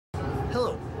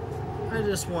Hello. I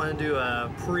just want to do a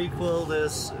prequel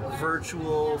this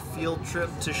virtual field trip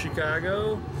to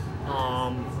Chicago.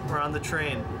 We're on the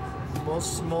train.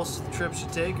 Most trips you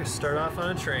take are start off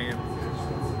on a train.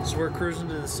 So we're cruising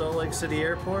to the Salt Lake City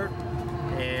Airport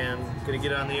and gonna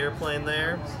get on the airplane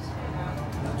there,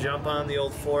 jump on the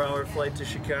old 4-hour flight to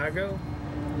Chicago.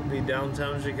 We'll be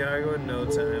downtown Chicago in no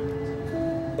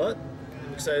time. But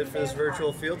I'm excited for this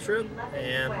virtual field trip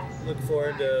and look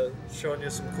forward to showing you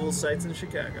some cool sights in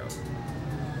Chicago.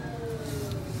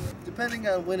 Depending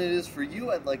on when it is for you,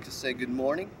 I'd like to say good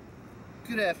morning,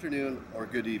 good afternoon, or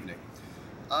good evening.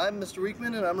 I'm Mr.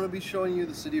 Weekman and I'm going to be showing you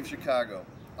the city of Chicago.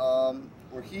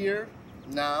 We're here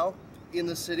now in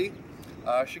the city.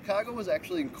 Chicago was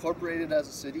actually incorporated as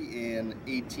a city in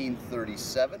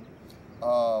 1837.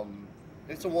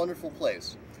 It's a wonderful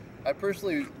place. I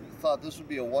personally thought this would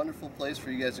be a wonderful place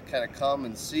for you guys to kind of come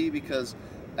and see because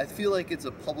I feel like it's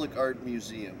a public art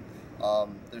museum.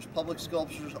 There's public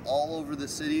sculptures all over the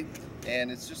city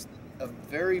and it's just a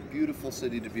very beautiful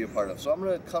city to be a part of. So I'm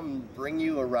going to come and bring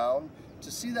you around to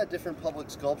see that different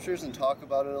public sculptures and talk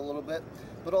about it a little bit,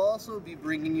 but I'll also be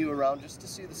bringing you around just to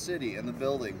see the city and the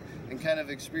building and kind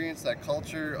of experience that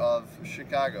culture of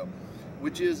Chicago,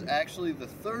 which is actually the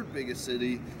third biggest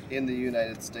city in the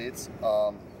United States.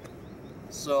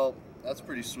 So that's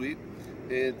pretty sweet.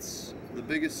 It's the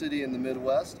biggest city in the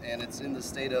Midwest and it's in the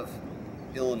state of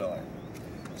Illinois.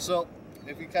 So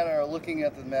if you kind of are looking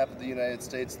at the map of the United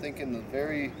States, think in the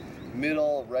very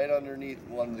middle, right underneath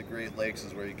one of the Great Lakes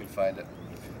is where you can find it.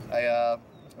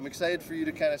 I'm excited for you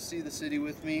to kind of see the city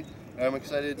with me, and I'm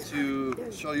excited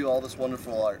to show you all this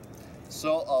wonderful art.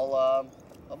 So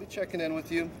I'll be checking in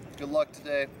with you. Good luck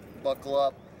today, buckle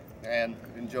up, and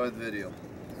enjoy the video.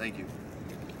 Thank you.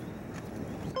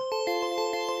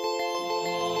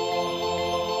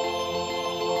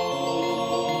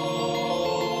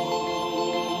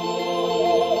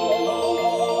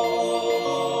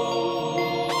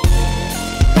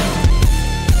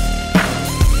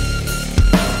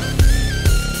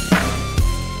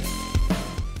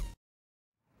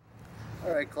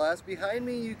 Alright class, behind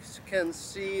me you can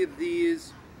see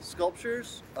these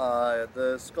sculptures.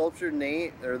 The sculpture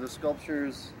name, or the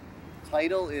sculpture's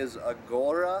title is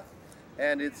Agora,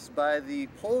 and it's by the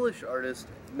Polish artist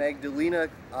Magdalena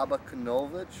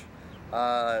Abakanowicz.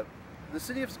 The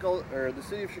city of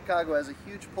Chicago has a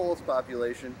huge Polish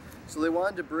population, so they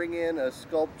wanted to bring in a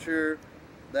sculpture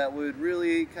that would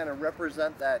really kind of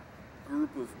represent that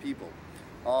group of people.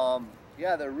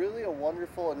 Yeah, they're really a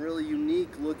wonderful and really unique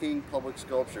looking public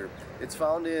sculpture. It's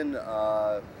found in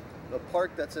a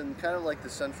park that's in kind of like the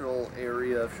central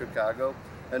area of Chicago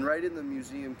and right in the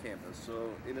museum campus.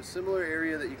 So in a similar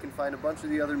area that you can find a bunch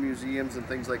of the other museums and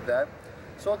things like that.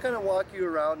 So I'll kind of walk you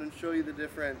around and show you the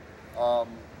different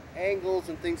angles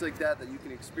and things like that that you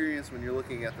can experience when you're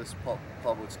looking at this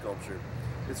public sculpture.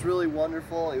 It's really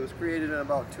wonderful. It was created in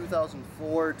about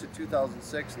 2004 to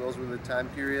 2006. Those were the time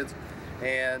periods.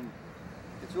 And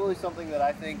it's really something that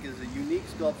I think is a unique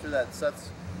sculpture that sets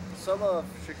some of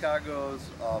Chicago's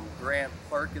Grant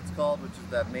Park, it's called, which is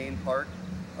that main park,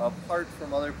 apart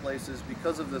from other places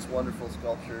because of this wonderful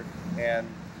sculpture, and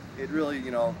it really, you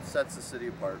know, sets the city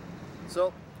apart.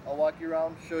 So I'll walk you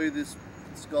around, show you this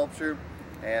sculpture,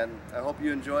 and I hope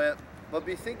you enjoy it. But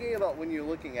be thinking about when you're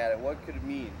looking at it, what could it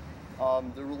mean?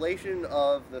 The relation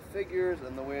of the figures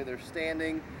and the way they're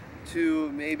standing to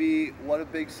maybe what a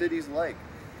big city's like.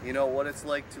 You know, what it's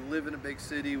like to live in a big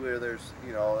city where there's,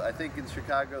 you know, I think in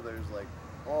Chicago there's like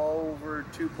over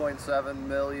 2.7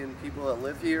 million people that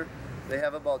live here. They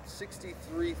have about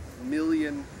 63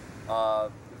 million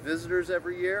visitors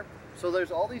every year. So there's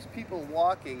all these people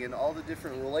walking and all the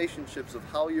different relationships of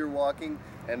how you're walking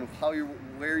and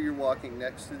where you're walking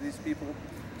next to these people.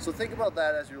 So think about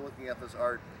that as you're looking at this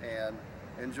art and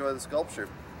enjoy the sculpture.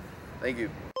 Thank you.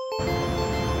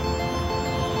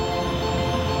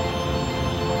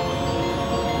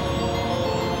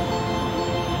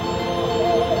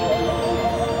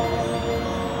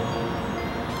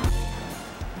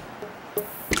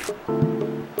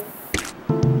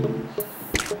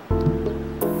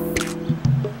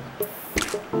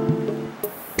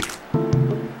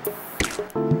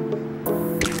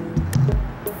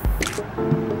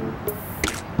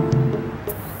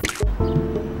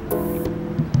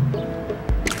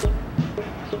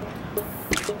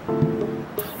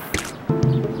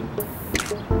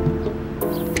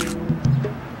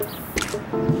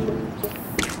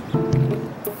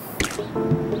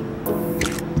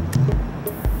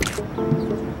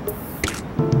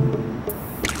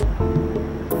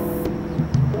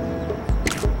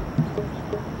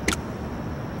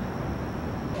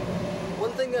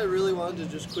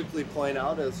 quickly point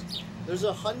out is there's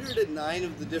 109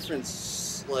 of the different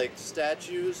like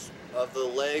statues of the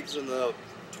legs and the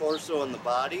torso and the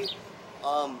body,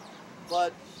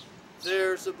 but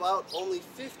there's about only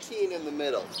 15 in the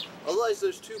middle. Otherwise,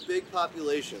 there's two big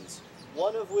populations,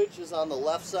 one of which is on the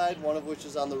left side, one of which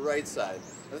is on the right side.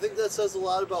 I think that says a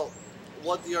lot about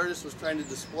what the artist was trying to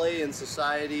display in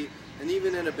society and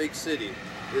even in a big city,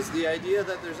 is the idea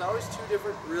that there's always two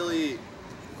different really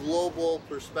global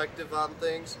perspective on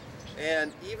things,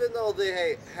 and even though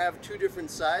they have two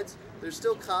different sides, they're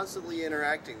still constantly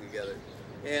interacting together,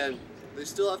 and they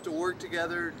still have to work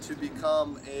together to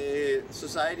become a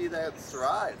society that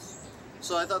thrives.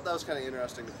 So I thought that was kind of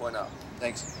interesting to point out.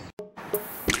 Thanks.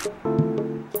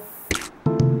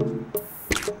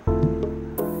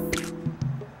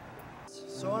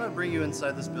 So I want to bring you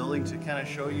inside this building to kind of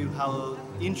show you how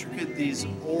intricate these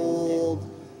old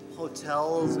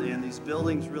hotels and these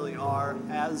buildings really are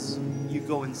as you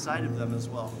go inside of them as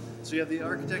well. So you have the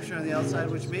architecture on the outside,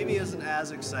 which maybe isn't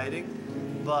as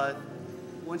exciting, but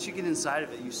once you get inside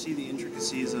of it, you see the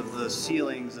intricacies of the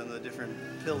ceilings and the different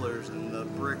pillars and the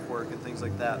brickwork and things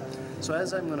like that. So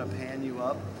as I'm going to pan you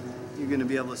up, you're going to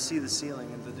be able to see the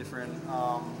ceiling and the different,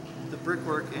 the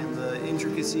brickwork and the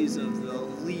intricacies of the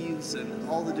leaves and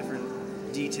all the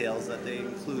different details that they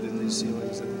include in these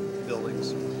ceilings and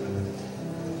buildings.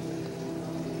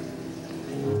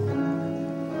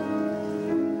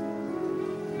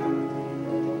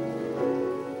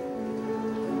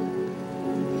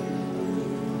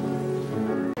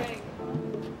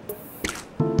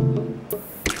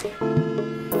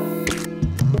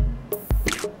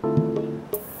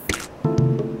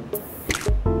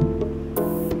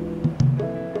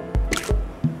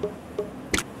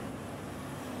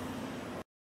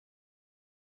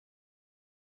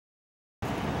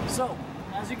 So,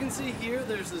 as you can see here,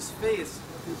 there's this face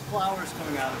with these flowers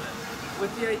coming out of it.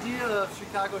 With the idea of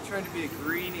Chicago trying to be a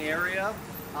green area,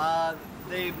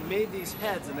 they made these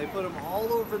heads and they put them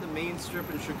all over the main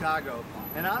strip in Chicago.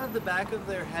 And out of the back of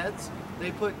their heads,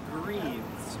 they put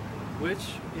greens,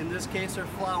 which in this case are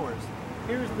flowers.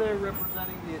 Here's there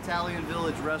representing the Italian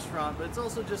Village restaurant, but it's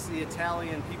also just the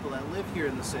Italian people that live here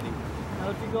in the city. Now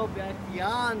if you go back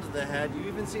beyond the head, you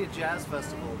even see a jazz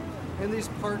festival. In these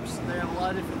parks, they have a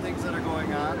lot of different things that are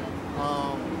going on.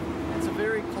 It's a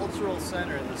very cultural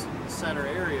center in this center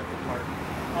area of the park,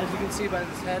 as you can see by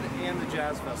this head and the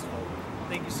jazz festival.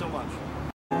 Thank you so much.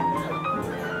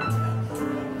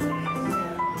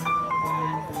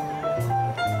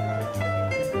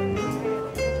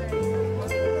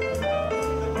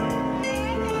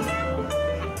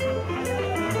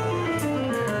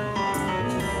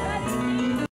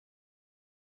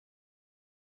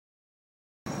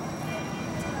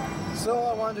 So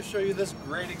I wanted to show you this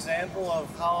great example of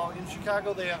how in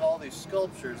Chicago they have all these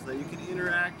sculptures that you can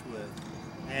interact with.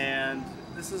 And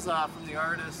this is from the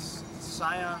artist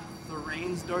Sia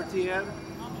Thorainsdottir.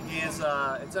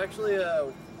 It's actually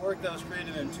a work that was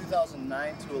created in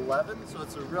 2009 to 11, so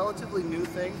it's a relatively new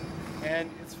thing.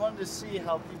 And it's fun to see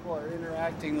how people are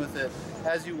interacting with it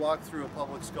as you walk through a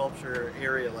public sculpture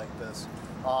area like this.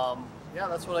 Yeah,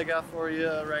 that's what I got for you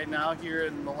right now here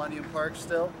in Millennium Park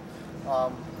still.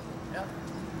 Yeah,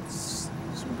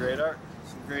 some great art,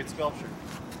 some great sculpture.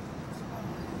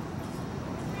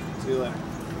 See you later.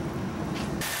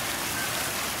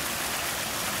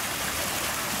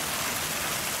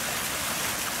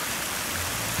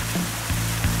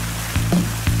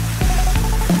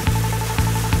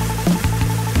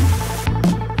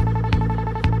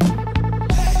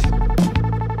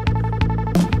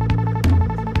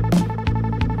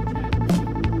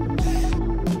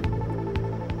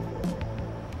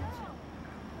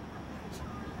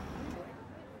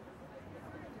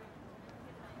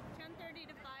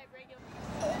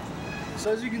 So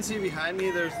as you can see behind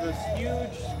me, there's this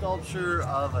huge sculpture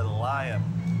of a lion.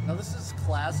 Now this is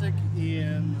classic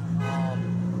in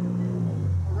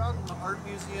around art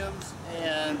museums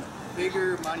and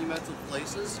bigger monumental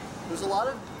places. There's a lot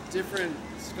of different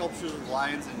sculptures of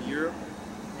lions in Europe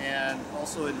and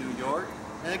also in New York.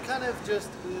 And it kind of just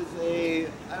is a,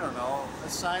 I don't know, a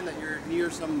sign that you're near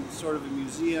some sort of a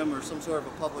museum or some sort of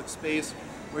a public space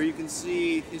where you can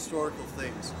see historical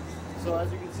things. So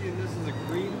as you can see, this is a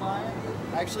green lion.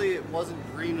 Actually, it wasn't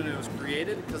green when it was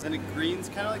created, because then it greens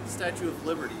kind of like the Statue of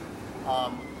Liberty.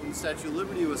 When the Statue of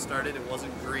Liberty was started, it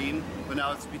wasn't green, but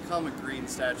now it's become a green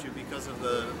statue because of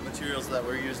the materials that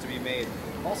were used to be made.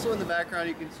 Also in the background,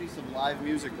 you can see some live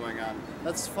music going on.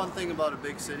 That's the fun thing about a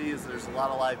big city, is there's a lot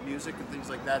of live music and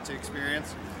things like that to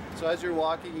experience. So as you're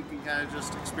walking, you can kind of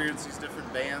just experience these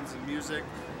different bands and music,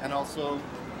 and also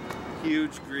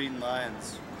huge green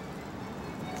lions.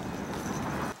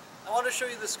 want to show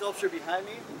you the sculpture behind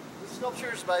me. This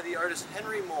sculpture is by the artist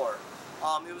Henry Moore.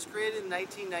 It was created in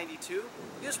 1992.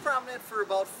 He was prominent for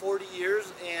about 40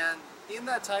 years, and in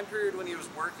that time period when he was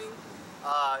working,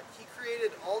 he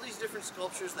created all these different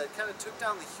sculptures that kind of took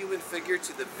down the human figure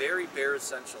to the very bare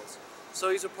essentials. So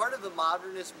he's a part of the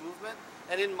modernist movement,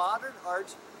 and in modern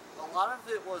art, a lot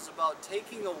of it was about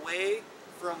taking away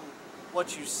from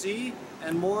what you see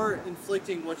and more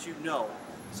inflicting what you know.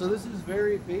 So this is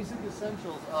very basic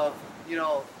essentials of, you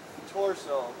know, the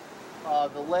torso,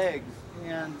 the legs,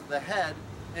 and the head,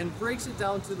 and breaks it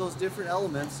down to those different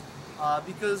elements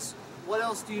because what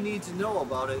else do you need to know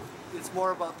about it? It's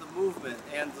more about the movement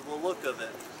and the look of it,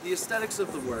 the aesthetics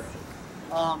of the work.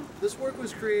 This work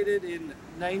was created in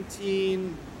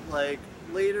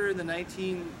later in the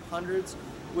 1900s,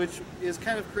 which is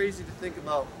kind of crazy to think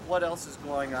about what else is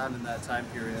going on in that time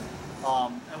period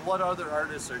and what other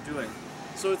artists are doing.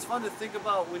 So it's fun to think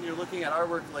about when you're looking at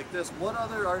artwork like this, what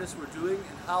other artists were doing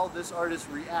and how this artist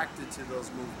reacted to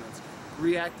those movements,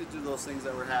 reacted to those things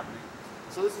that were happening.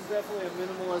 So this is definitely a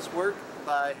minimalist work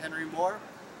by Henry Moore.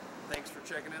 Thanks for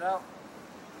checking it out.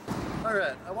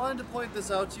 Alright, I wanted to point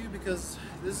this out to you because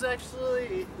this is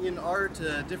actually in art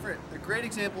a great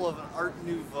example of an Art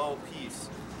Nouveau piece.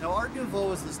 Now Art Nouveau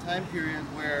was this time period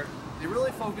where they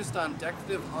really focused on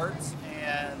decorative arts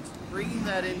and bringing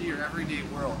that into your everyday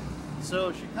world.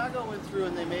 So Chicago went through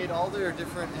and they made all their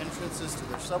different entrances to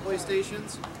their subway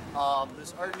stations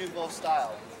this Art Nouveau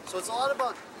style. So it's a lot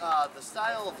about the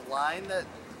style of line that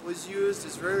was used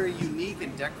is very unique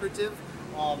and decorative.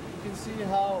 You can see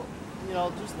how, you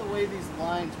know, just the way these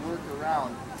lines work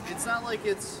around. It's not like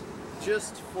it's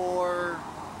just for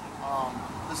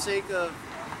the sake of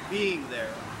being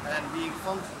there and being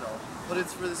functional, but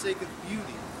it's for the sake of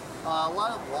beauty. A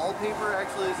lot of wallpaper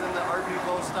actually is in the Art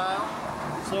Nouveau style,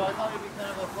 so I thought it'd be kind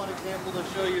of a fun example to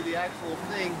show you the actual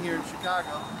thing here in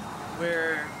Chicago,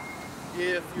 where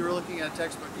if you were looking at a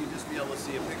textbook, you'd just be able to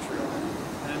see a picture of it,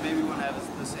 and it maybe wouldn't have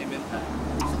the same impact.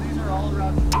 So these are all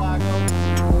around Chicago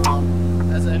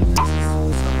as entrances to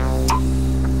the subway.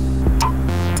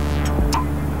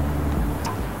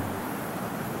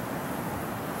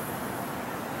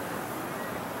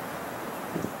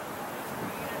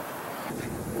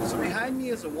 So behind me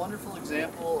is a wonderful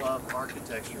example of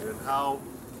architecture and how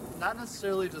not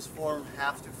necessarily does form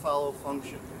have to follow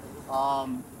function.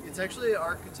 It's actually an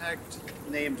architect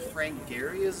named Frank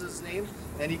Gehry is his name,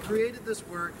 and he created this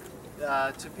work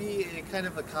to be a kind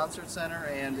of a concert center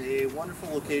and a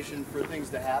wonderful location for things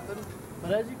to happen.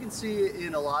 But as you can see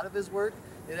in a lot of his work,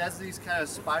 it has these kind of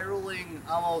spiraling,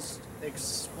 almost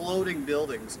exploding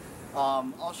buildings.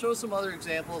 I'll show some other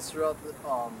examples throughout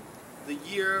the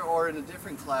year or in a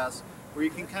different class where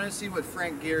you can kind of see what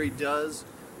Frank Gehry does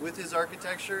with his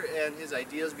architecture and his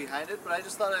ideas behind it, but I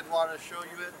just thought I'd want to show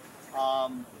you it.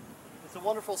 It's a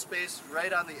wonderful space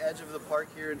right on the edge of the park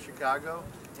here in Chicago,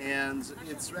 and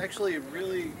it's actually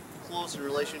really close in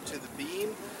relation to the Bean,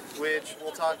 which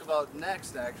we'll talk about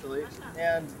next actually.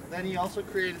 And then he also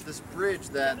created this bridge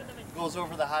that goes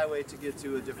over the highway to get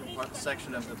to a different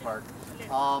section of the park.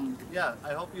 Yeah,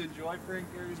 I hope you enjoy Frank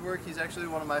Gehry's work. He's actually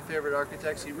one of my favorite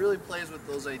architects. He really plays with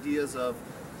those ideas of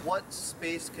what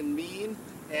space can mean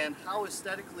and how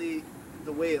aesthetically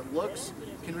the way it looks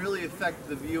can really affect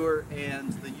the viewer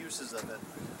and the uses of it.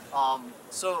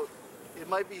 So it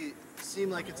might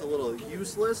seem like it's a little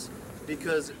useless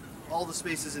because all the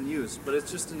space is in use, but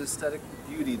it's just an aesthetic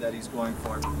beauty that he's going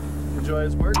for. Enjoy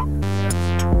his work,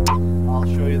 and I'll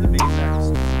show you the Bean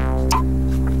next.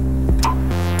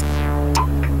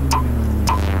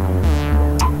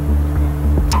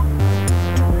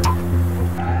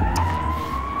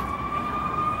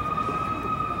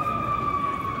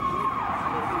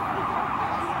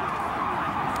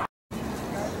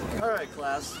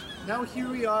 Class. Now here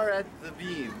we are at the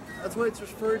Bean. That's what it's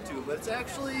referred to, but it's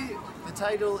actually, the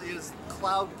title is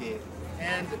Cloudgate.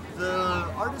 And the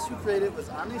artist who created it was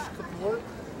Anish Kapoor,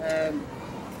 and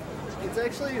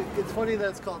it's funny that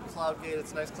it's called Cloudgate.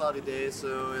 It's a nice cloudy day,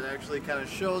 so it actually kind of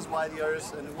shows why the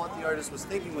artist and what the artist was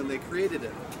thinking when they created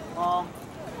it.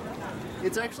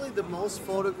 It's actually the most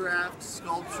photographed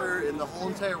sculpture in the whole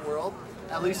entire world.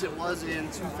 At least it was in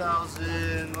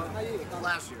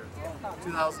last year,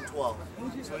 2012.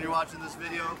 So when you're watching this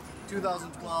video,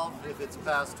 2012, if it's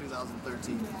past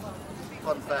 2013.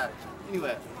 Fun fact.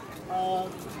 Anyway,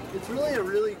 it's really a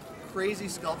really crazy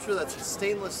sculpture that's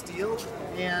stainless steel,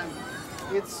 and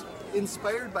it's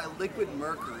inspired by liquid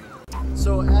mercury.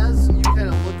 So as you kind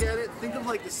of look at it, think of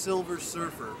like the Silver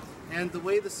Surfer, and the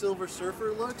way the Silver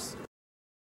Surfer looks.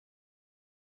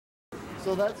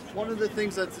 So that's one of the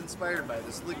things that's inspired by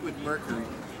this liquid mercury.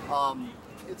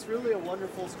 it's really a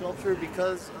wonderful sculpture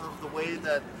because of the way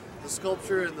that the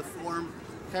sculpture and the form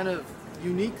kind of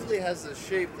uniquely has a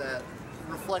shape that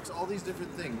reflects all these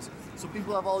different things. So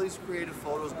people have all these creative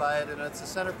photos by it, and it's a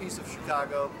centerpiece of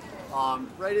Chicago,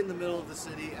 right in the middle of the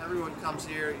city. Everyone comes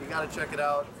here. You got to check it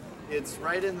out. It's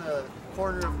right in the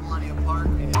corner of Millennium Park,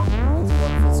 and it's a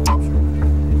wonderful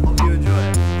sculpture. Hope you enjoy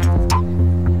it.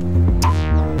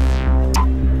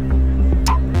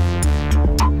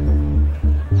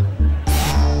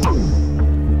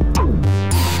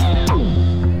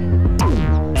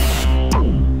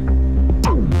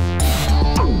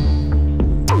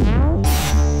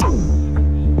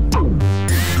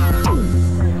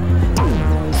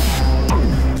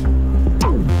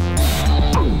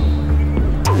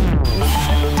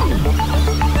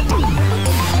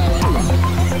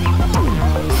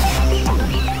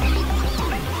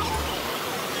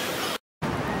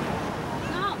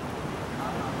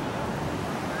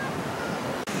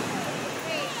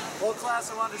 Well,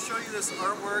 class, I wanted to show you this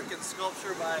artwork and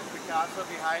sculpture by Picasso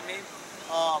behind me.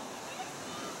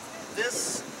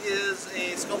 This is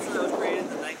a sculpture that was created in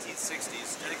the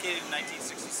 1960s, dedicated in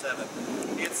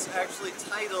 1967. It's actually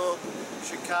titled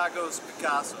Chicago's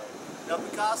Picasso. Now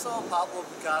Picasso, Pablo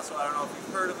Picasso, I don't know if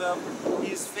you've heard of him,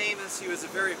 he's famous, he was a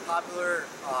very popular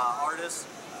artist.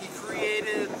 He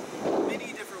created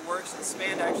many different works that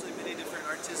spanned actually many different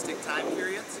artistic time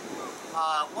periods.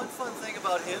 One fun thing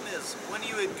about him is when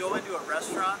you would go into a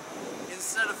restaurant,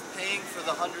 instead of paying for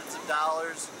the hundreds of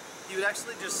dollars, he would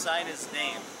actually just sign his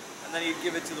name, and then he'd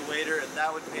give it to the waiter, and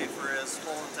that would pay for his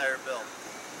whole entire bill.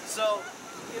 So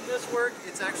in this work,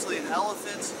 it's actually an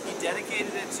elephant. He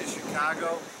dedicated it to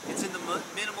Chicago. It's in the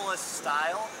minimalist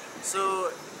style, so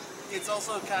it's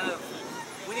also kind of,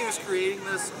 when he was creating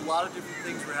this, a lot of different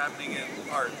things were happening in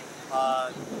art.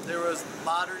 There was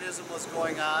modernism was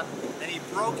going on, and he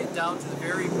broke it down to the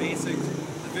very basics,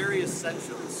 the very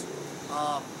essentials.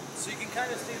 So you can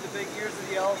kind of see the big ears of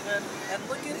the elephant, and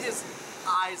look at his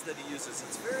eyes that he uses.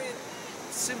 It's very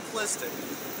simplistic.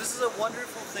 This is a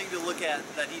wonderful thing to look at,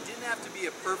 that he didn't have to be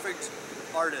a perfect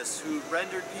artist who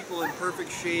rendered people in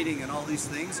perfect shading and all these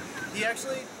things. He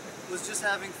actually was just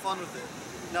having fun with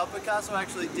it. Now Picasso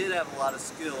actually did have a lot of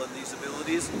skill in these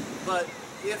abilities, but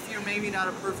if you're maybe not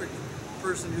a perfect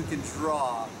person who can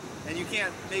draw, and you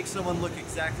can't make someone look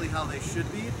exactly how they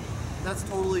should be, that's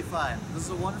totally fine. This is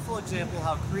a wonderful example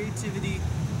how creativity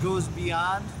goes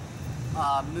beyond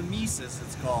mimesis,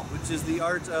 it's called, which is the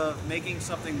art of making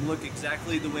something look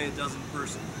exactly the way it does in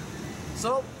person.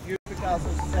 So, here's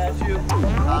Picasso's statue,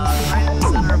 right in the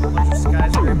center of a bunch of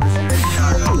skyscrapers here in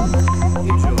Chicago.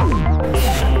 Enjoy.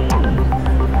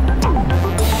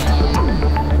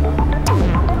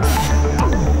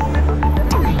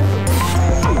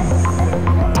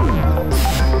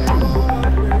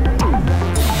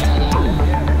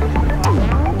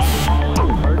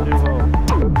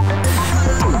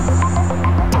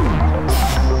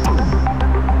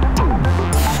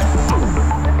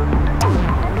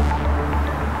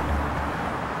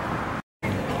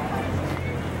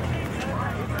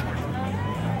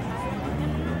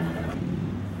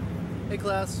 Hey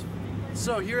class,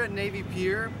 so here at Navy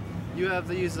Pier you have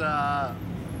these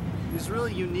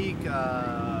really unique,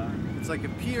 it's like a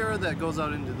pier that goes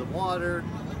out into the water,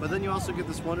 but then you also get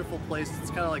this wonderful place that's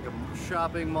kind of like a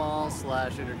shopping mall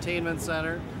slash entertainment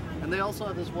center, and they also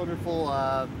have this wonderful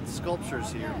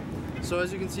sculptures here. So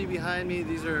as you can see behind me,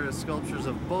 these are sculptures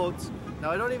of boats.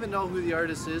 Now I don't even know who the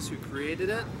artist is who created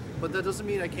it, but that doesn't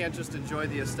mean I can't just enjoy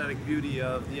the aesthetic beauty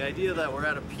of the idea that we're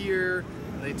at a pier.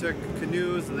 They took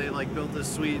canoes and they like built this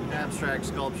sweet abstract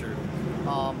sculpture.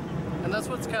 And that's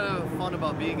what's kind of fun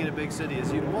about being in a big city,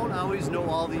 is you won't always know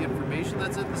all the information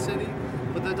that's in the city,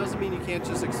 but that doesn't mean you can't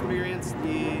just experience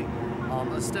the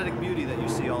aesthetic beauty that you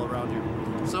see all around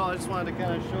you. So I just wanted to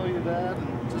kind of show you that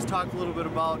and just talk a little bit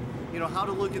about, you know, how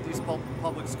to look at these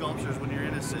public sculptures when you're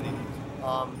in a city.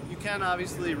 You can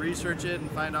obviously research it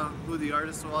and find out who the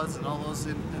artist was and all those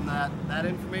in that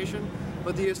information,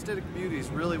 but the aesthetic beauty is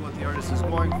really what the artist is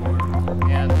going for,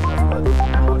 and that's what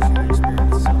I want you to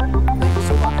experience. So, thank you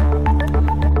so much.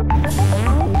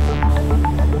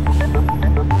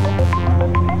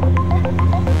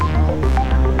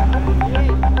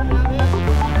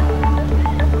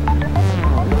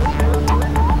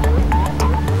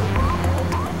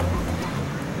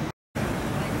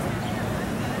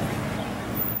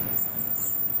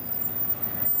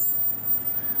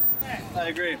 I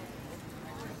agree.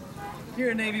 Here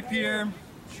at Navy Pier,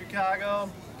 Chicago,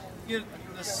 you get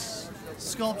this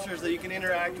sculptures that you can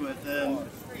interact with, and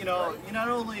you know, you not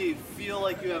only feel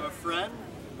like you have a friend,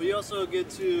 but you also get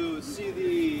to see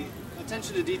the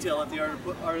attention to detail that the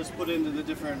artist put into the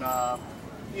different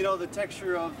you know, the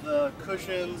texture of the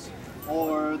cushions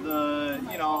or the,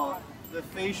 you know, the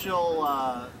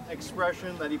facial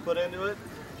expression that he put into it.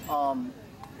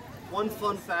 One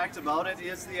fun fact about it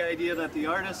is the idea that the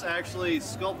artist actually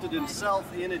sculpted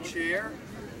himself in a chair.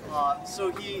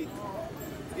 So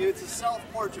it's a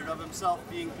self-portrait of himself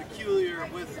being peculiar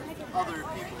with other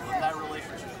people in that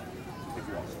relationship.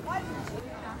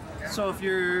 So if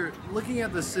you're looking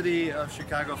at the city of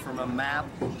Chicago from a map,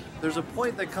 there's a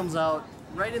point that comes out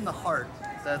right in the heart.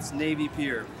 That's Navy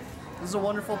Pier. This is a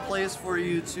wonderful place for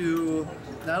you to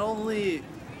not only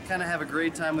kind of have a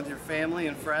great time with your family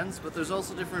and friends, but there's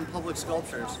also different public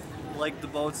sculptures, like the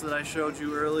boats that I showed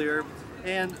you earlier.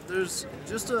 And there's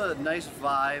just a nice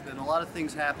vibe and a lot of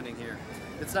things happening here.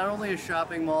 It's not only a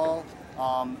shopping mall,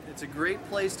 it's a great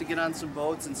place to get on some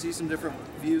boats and see some different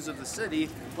views of the city,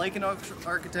 like an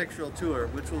architectural tour,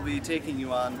 which we'll be taking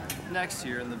you on next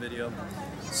here in the video.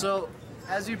 So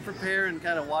as you prepare and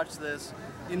kind of watch this,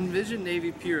 envision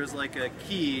Navy Pier as like a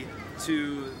key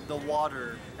to the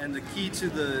water and the key to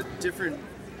the different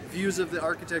views of the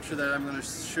architecture that I'm going to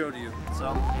show to you.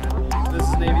 So this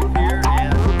is Navy Pier,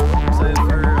 and I'm excited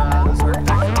for this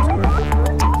architectural tour.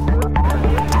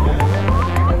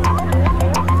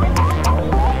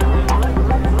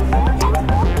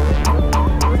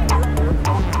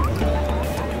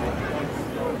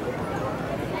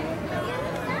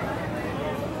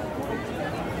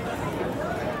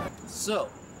 So,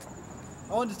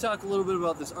 I wanted to talk a little bit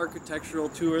about this architectural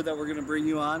tour that we're going to bring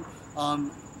you on.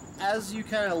 As you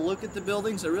kind of look at the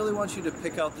buildings, I really want you to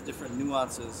pick out the different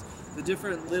nuances, the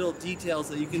different little details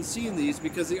that you can see in these,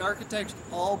 because the architects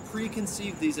all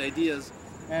preconceived these ideas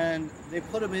and they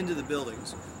put them into the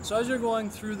buildings. So as you're going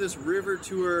through this river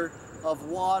tour of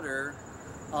water,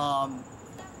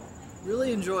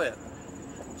 really enjoy it.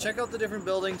 Check out the different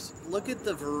buildings, look at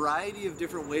the variety of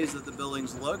different ways that the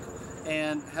buildings look,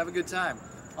 and have a good time.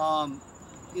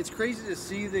 It's crazy to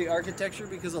see the architecture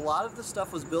because a lot of the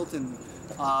stuff was built in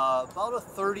about a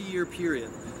 30-year period.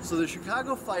 So the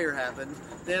Chicago Fire happened,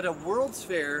 they had a World's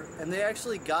Fair, and they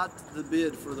actually got the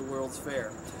bid for the World's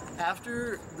Fair.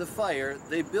 After the fire,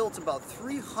 they built about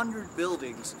 300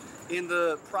 buildings in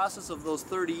the process of those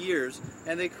 30 years,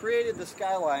 and they created the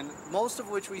skyline, most of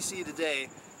which we see today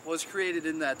was created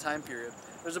in that time period.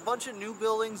 There's a bunch of new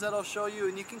buildings that I'll show you,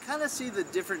 and you can kind of see the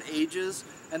different ages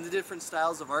and the different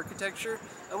styles of architecture.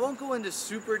 I won't go into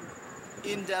super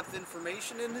in-depth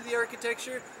information into the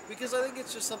architecture because I think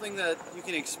it's just something that you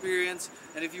can experience,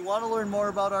 and if you want to learn more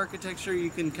about architecture, you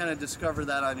can kind of discover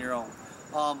that on your own.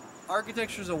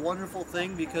 Architecture is a wonderful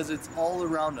thing because it's all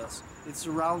around us. It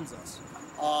surrounds us.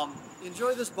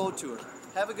 Enjoy this boat tour.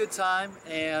 Have a good time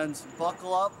and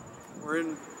buckle up. We're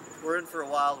in for a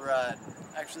wild ride.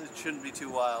 Actually, it shouldn't be too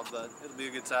wild, but it'll be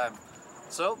a good time.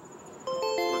 So,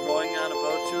 we're going on a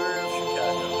boat tour of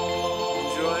Chicago.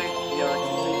 Enjoy the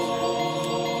architecture.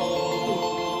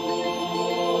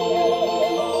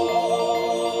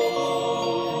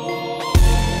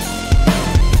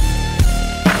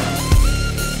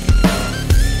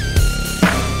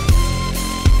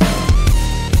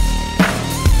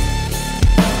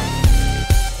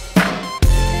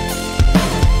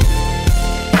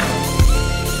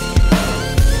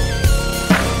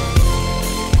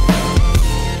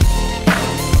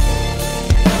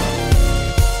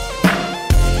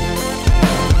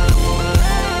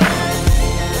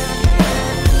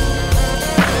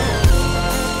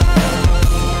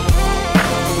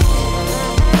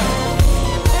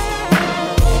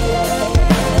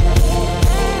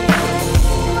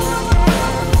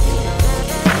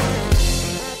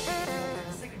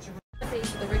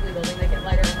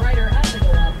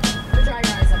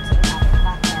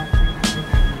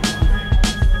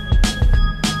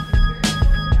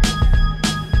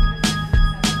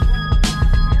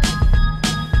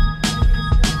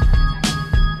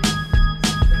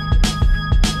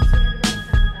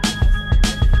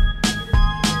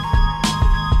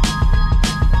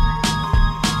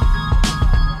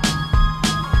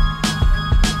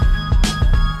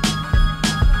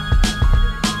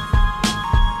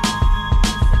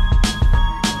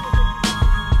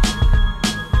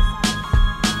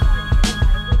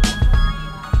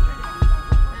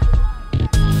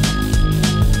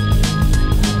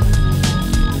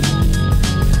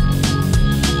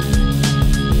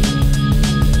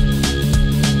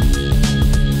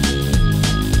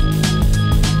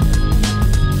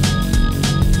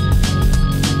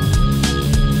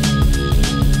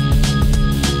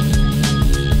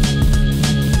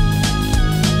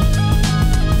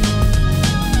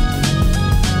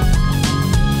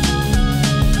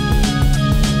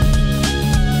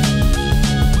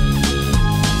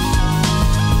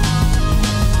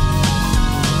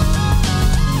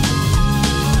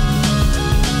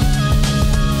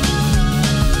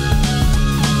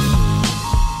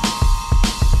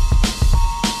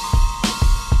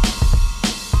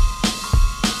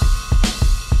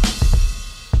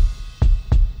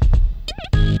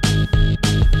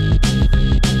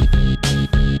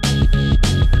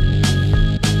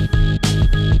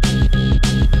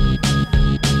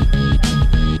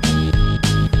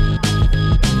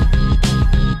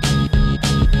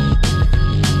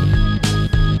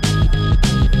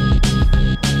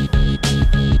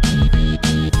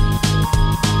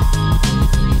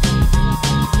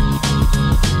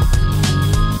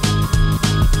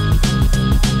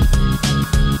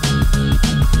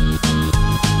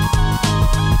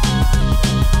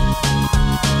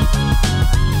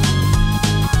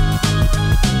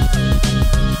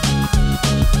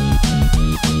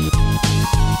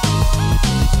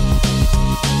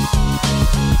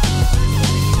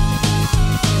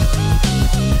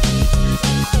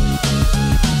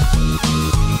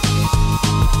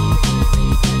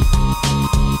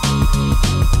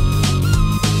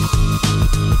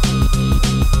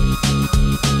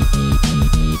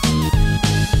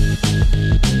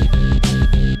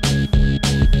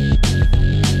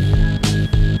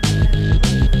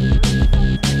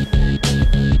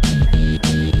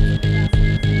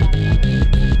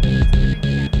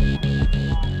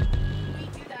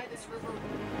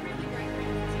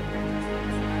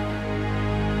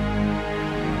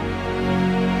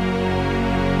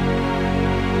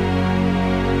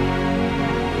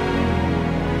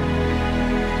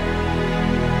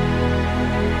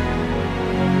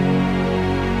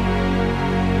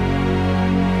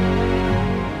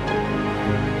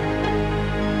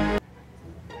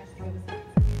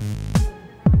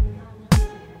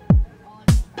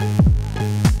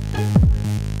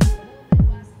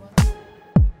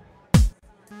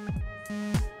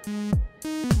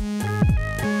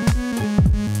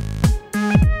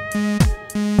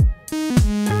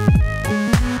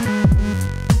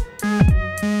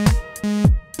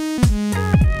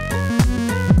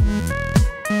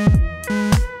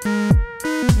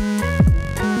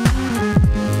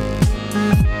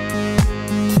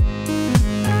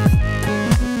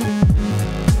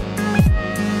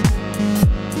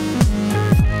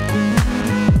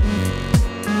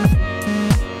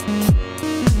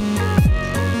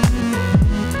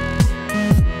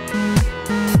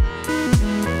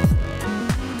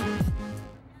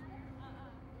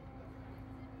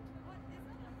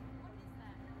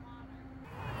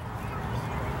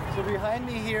 So behind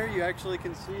me here, you actually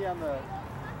can see on the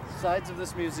sides of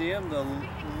this museum the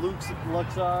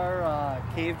Luxor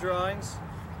cave drawings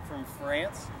from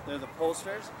France. They're the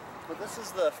posters. But this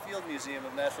is the Field Museum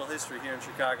of Natural History here in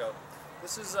Chicago.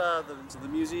 This is the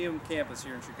museum campus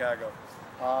here in Chicago.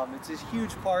 It's this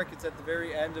huge park. It's at the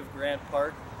very end of Grant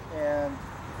Park, and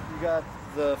you got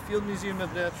the Field Museum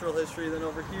of Natural History. Then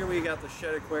over here we got the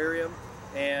Shedd Aquarium,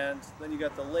 and then you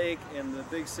got the lake and the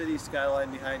big city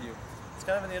skyline behind you. It's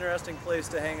kind of an interesting place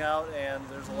to hang out, and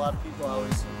there's a lot of people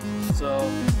always. So,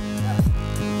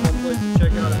 one place to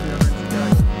check out if you're ever in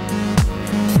Chicago.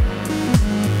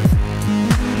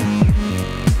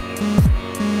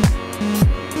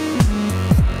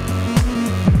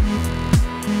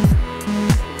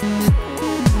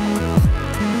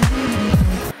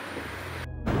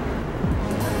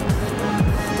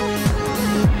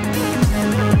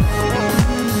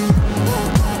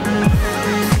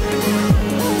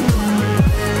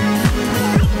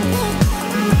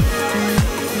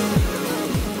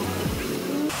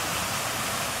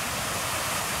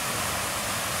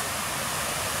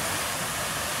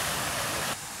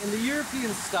 In the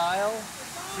European style,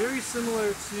 very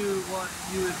similar to what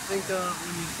you would think of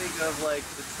when you think of like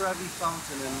the Trevi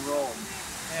Fountain in Rome.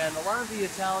 And a lot of the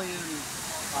Italian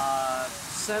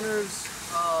centers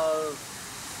of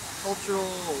cultural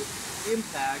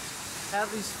impact have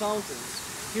these fountains.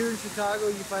 Here in Chicago,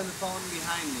 you find the fountain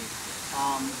behind me.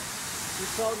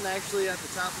 This fountain actually at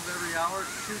the top of every hour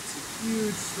shoots a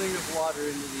huge swing of water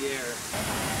into the air.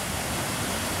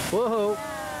 Whoa!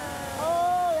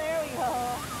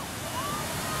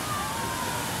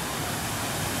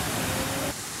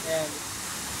 And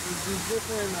there's these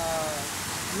different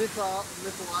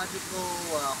mythological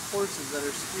horses that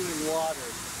are spewing water.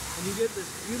 And you get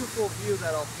this beautiful view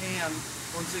that I'll pan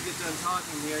once I get done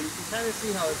talking here. And you can kind of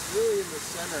see how it's really in the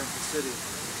center of the city.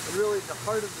 And really the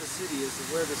heart of the city is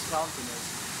where this fountain is.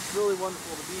 It's really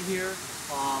wonderful to be here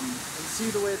and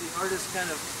see the way the artist kind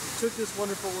of took this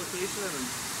wonderful location and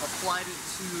applied it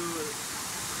to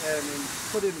and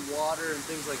put in water and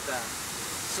things like that.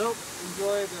 So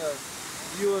enjoy the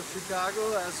view of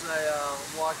Chicago as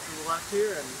I walk to the left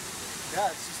here, and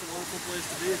yeah, it's just a wonderful place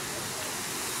to be.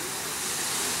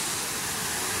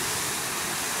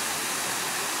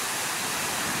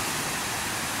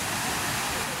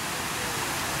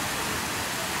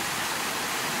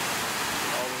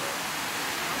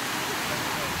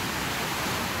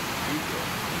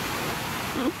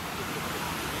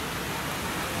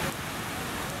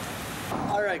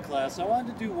 Alright class, I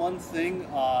wanted to do one thing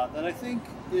that I think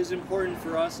is important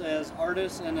for us as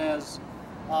artists and as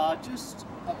just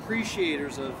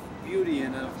appreciators of beauty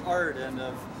and of art and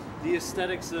of the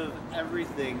aesthetics of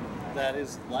everything that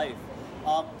is life.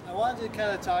 I wanted to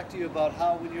kind of talk to you about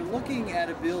how when you're looking at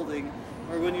a building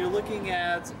or when you're looking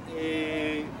at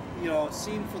a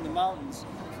scene from the mountains,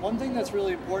 one thing that's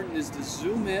really important is to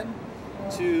zoom in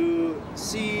to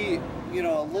see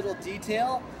a little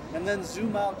detail and then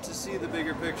zoom out to see the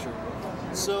bigger picture.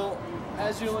 So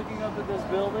as you're looking up at this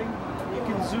building, you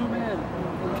can zoom in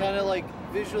and kind of like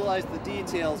visualize the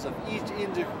details of each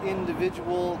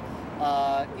individual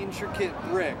intricate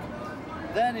brick.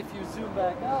 Then if you zoom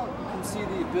back out, you can see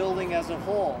the building as a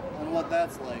whole and what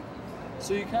that's like.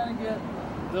 So you kind of get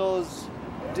those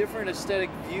different aesthetic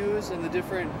views and the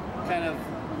different kind of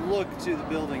look to the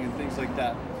building and things like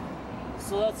that.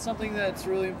 So that's something that's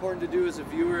really important to do as a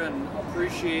viewer and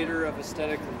appreciator of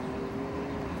aesthetic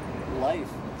life.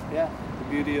 Yeah, the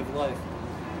beauty of life.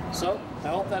 So I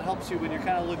hope that helps you when you're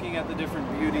kind of looking at the different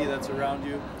beauty that's around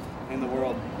you in the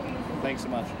world. Thanks so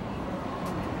much.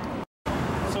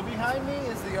 So behind me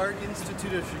is the Art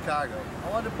Institute of Chicago. I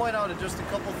wanted to point out just a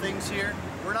couple things here.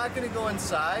 We're not going to go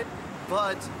inside,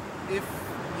 but if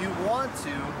you want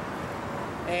to,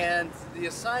 and the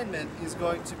assignment is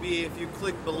going to be if you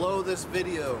click below this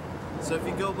video. So if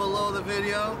you go below the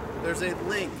video, there's a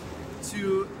link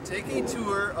to take a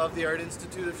tour of the Art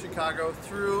Institute of Chicago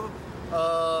through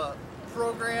a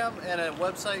program and a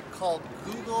website called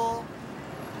Google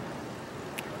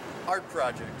Art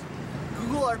Project.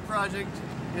 Google Art Project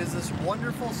is this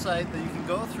wonderful site that you can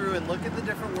go through and look at the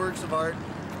different works of art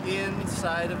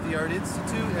inside of the Art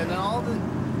Institute and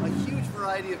a huge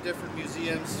variety of different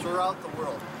museums throughout the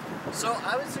world. So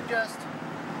I would suggest,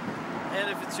 and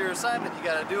if it's your assignment, you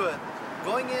got to do it,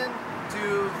 going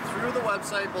through the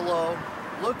website below,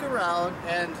 look around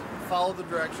and follow the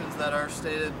directions that are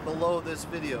stated below this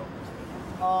video.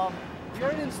 The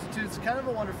Art Institute's kind of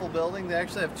a wonderful building. They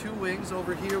actually have two wings.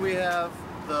 Over here we have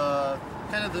the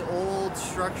kind of the old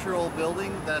structural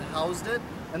building that housed it,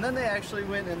 and then they actually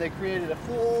went and they created a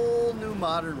whole new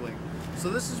modern wing. So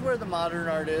this is where the modern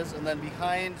art is, and then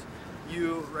behind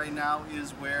you right now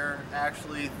is where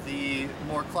actually the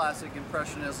more classic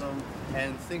Impressionism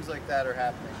and things like that are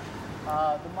happening.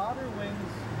 The modern wing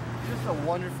is just a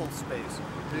wonderful space.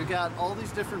 We've got all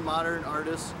these different modern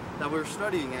artists that we're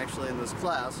studying actually in this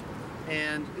class,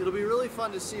 and it'll be really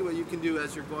fun to see what you can do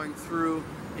as you're going through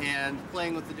and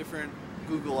playing with the different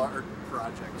Google Art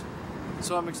Project.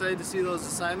 So I'm excited to see those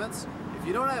assignments. If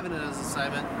you don't have it as an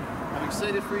assignment, I'm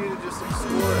excited for you to just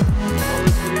explore it. All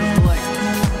this video is like.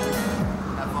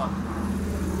 Have fun.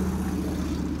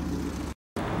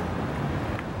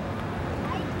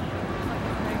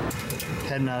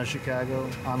 Heading out of Chicago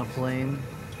on a plane.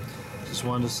 Just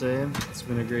wanted to say it's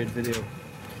been a great video.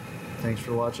 Thanks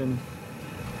for watching.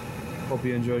 Hope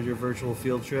you enjoyed your virtual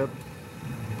field trip.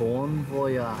 Bon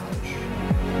voyage.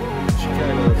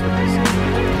 Chicago, that's what they say.